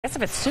Guess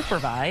if it's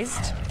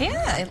supervised.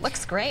 Yeah, it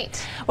looks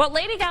great. Well,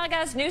 Lady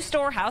Gaga's new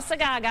store, House of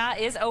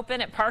Gaga, is open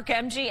at Park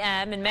MGM,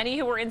 and many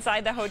who were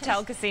inside the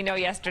hotel casino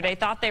yesterday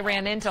thought they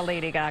ran into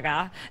Lady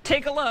Gaga.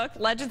 Take a look.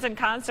 Legends in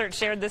Concert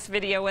shared this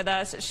video with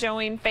us,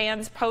 showing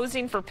fans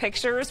posing for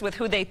pictures with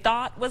who they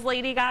thought was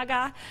Lady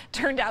Gaga.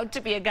 Turned out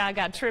to be a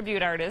Gaga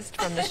tribute artist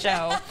from the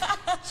show.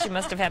 She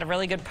must have had a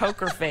really good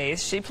poker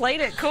face. She played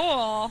it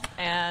cool,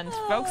 and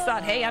folks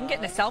thought, hey, I'm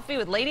getting a selfie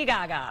with Lady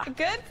Gaga.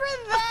 Good for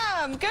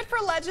them. Good for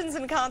Legends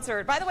in Concert.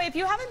 By the way, if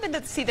you haven't been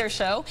to see their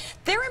show,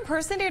 their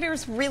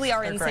impersonators really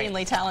are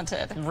insanely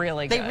talented.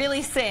 Really good. They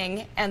really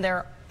sing, and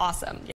they're awesome.